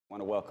I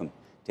want to welcome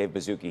David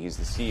Baszucki. He's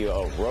the CEO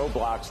of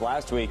Roblox.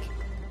 Last week,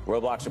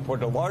 Roblox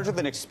reported a larger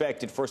than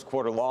expected first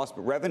quarter loss,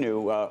 but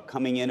revenue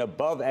coming in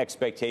above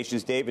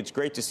expectations. Dave, it's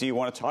great to see you.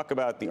 Want to talk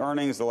about the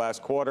earnings the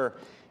last quarter,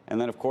 and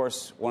then, of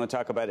course, want to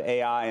talk about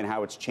AI and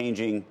how it's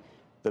changing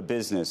the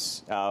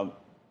business. The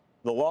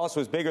loss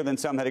was bigger than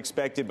some had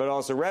expected, but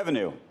also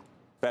revenue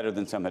better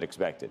than some had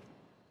expected.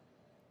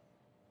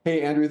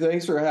 Hey, Andrew,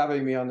 thanks for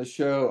having me on the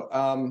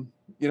show.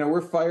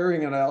 We're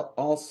firing on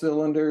all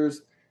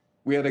cylinders.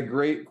 We had a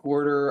great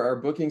quarter. Our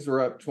bookings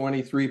were up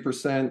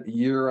 23%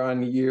 year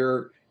on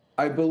year.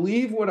 I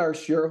believe what our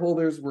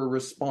shareholders were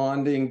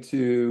responding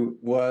to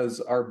was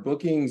our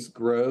bookings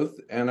growth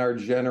and our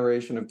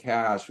generation of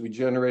cash. We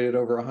generated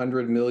over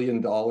 $100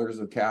 million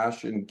of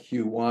cash in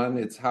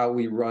Q1. It's how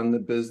we run the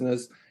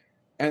business.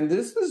 And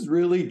this is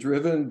really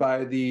driven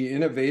by the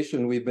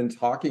innovation we've been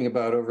talking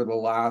about over the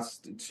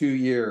last 2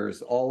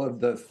 years, all of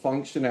the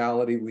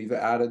functionality we've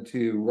added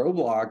to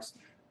Roblox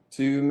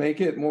to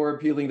make it more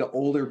appealing to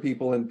older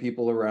people and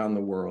people around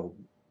the world.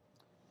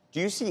 Do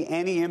you see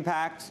any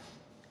impact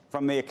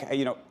from the,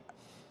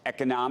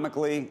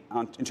 economically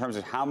in terms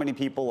of how many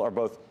people are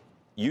both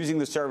using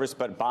the service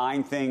but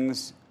buying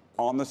things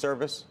on the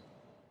service?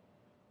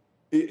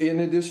 In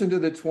addition to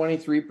the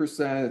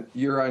 23%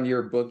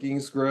 year-on-year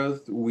bookings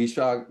growth, we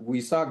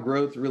saw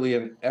growth really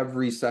in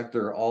every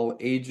sector, all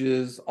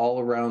ages, all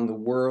around the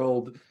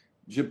world.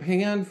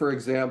 Japan, for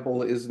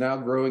example, is now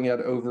growing at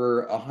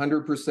over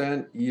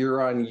 100%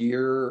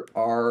 year-on-year.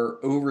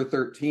 Our over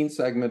 13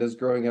 segment is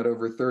growing at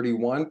over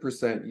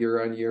 31%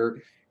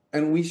 year-on-year.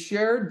 And we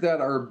shared that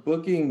our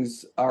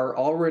bookings are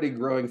already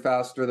growing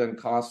faster than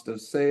cost of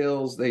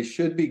sales. They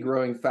should be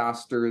growing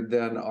faster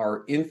than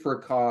our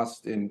infra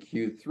cost in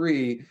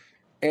Q3.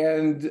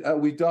 And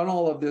we've done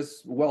all of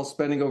this while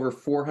spending over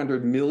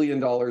 $400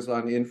 million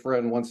on infra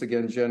and once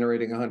again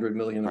generating $100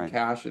 million of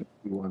cash in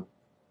Q1.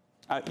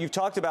 You've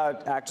talked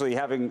about actually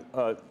having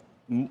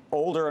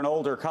older and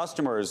older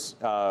customers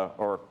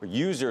or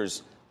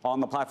users on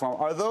the platform.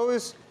 Are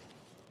those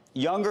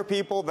younger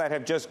people that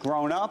have just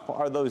grown up?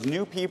 Are those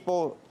new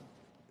people,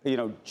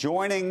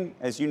 joining,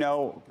 as you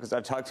know, because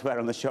I've talked about it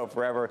on the show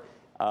forever,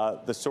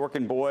 the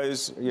Sorkin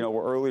boys,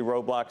 were early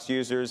Roblox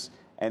users,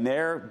 and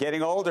they're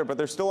getting older, but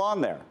they're still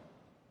on there.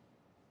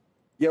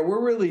 Yeah,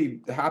 we're really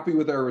happy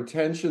with our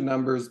retention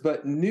numbers,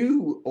 but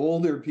new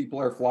older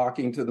people are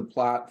flocking to the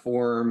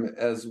platform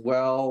as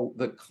well.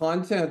 The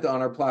content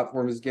on our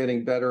platform is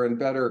getting better and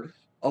better.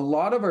 A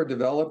lot of our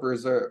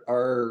developers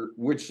our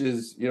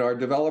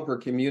developer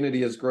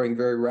community is growing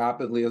very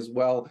rapidly as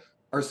well,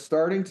 are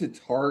starting to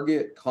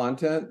target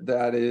content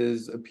that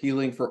is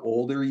appealing for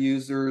older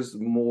users,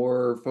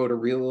 more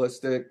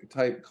photorealistic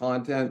type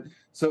content.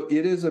 So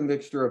it is a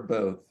mixture of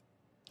both.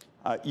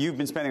 You've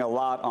been spending a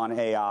lot on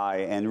AI,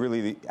 and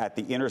really at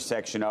the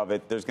intersection of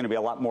it, there's going to be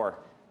a lot more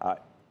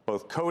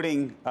both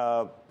coding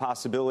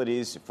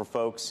possibilities for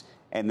folks,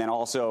 and then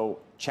also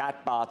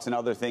chatbots and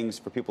other things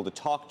for people to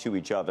talk to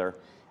each other.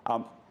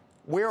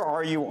 Where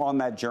are you on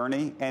that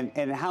journey,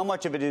 and how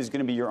much of it is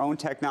going to be your own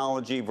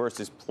technology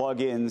versus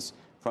plugins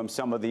from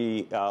some of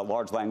the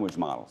large language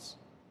models?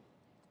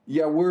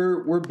 Yeah,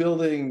 we're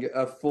building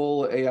a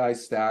full AI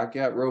stack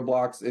at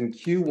Roblox. In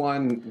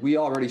Q1, we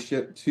already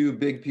shipped 2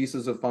 big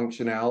pieces of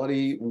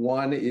functionality.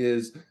 One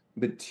is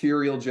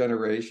material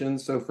generation.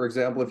 So, for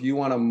example, if you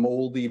want a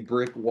moldy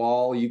brick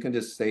wall, you can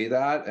just say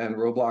that, and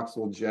Roblox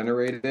will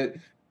generate it.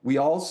 We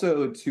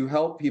also, to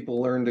help people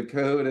learn to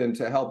code and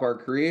to help our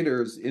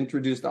creators,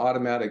 introduced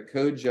automatic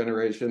code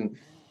generation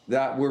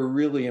that we're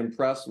really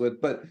impressed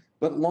with. But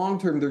long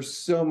term, there's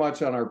so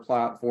much on our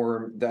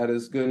platform that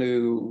is going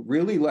to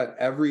really let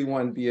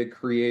everyone be a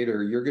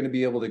creator. You're going to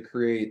be able to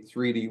create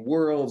 3D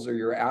worlds or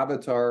your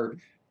avatar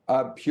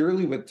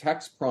purely with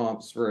text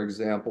prompts, for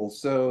example.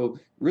 So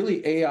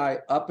really AI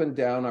up and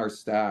down our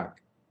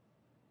stack.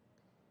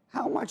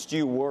 How much do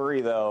you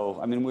worry, though?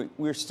 I mean,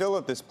 we're still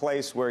at this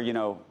place where,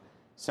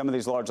 some of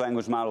these large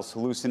language models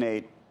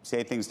hallucinate,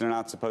 say things they're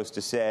not supposed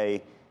to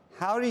say.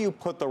 How do you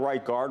put the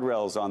right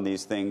guardrails on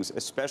these things,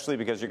 especially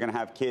because you're going to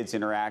have kids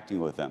interacting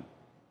with them?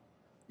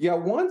 Yeah,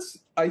 once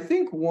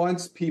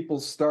people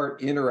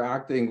start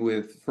interacting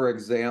with, for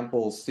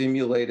example,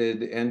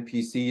 simulated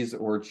NPCs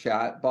or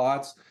chat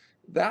bots,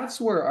 that's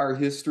where our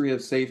history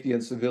of safety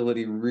and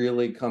civility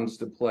really comes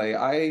to play.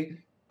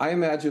 I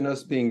imagine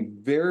us being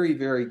very,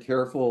 very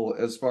careful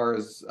as far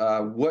as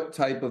what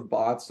type of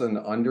bots an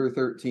under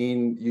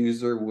 13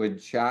 user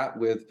would chat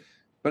with.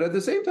 But at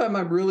the same time,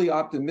 I'm really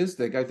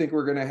optimistic. I think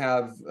we're going to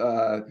have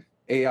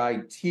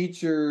AI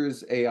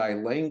teachers, AI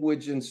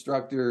language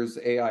instructors,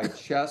 AI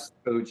chess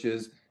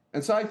coaches.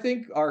 And so I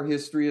think our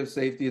history of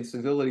safety and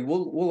civility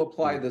will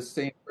apply the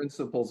same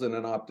principles in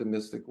an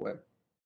optimistic way.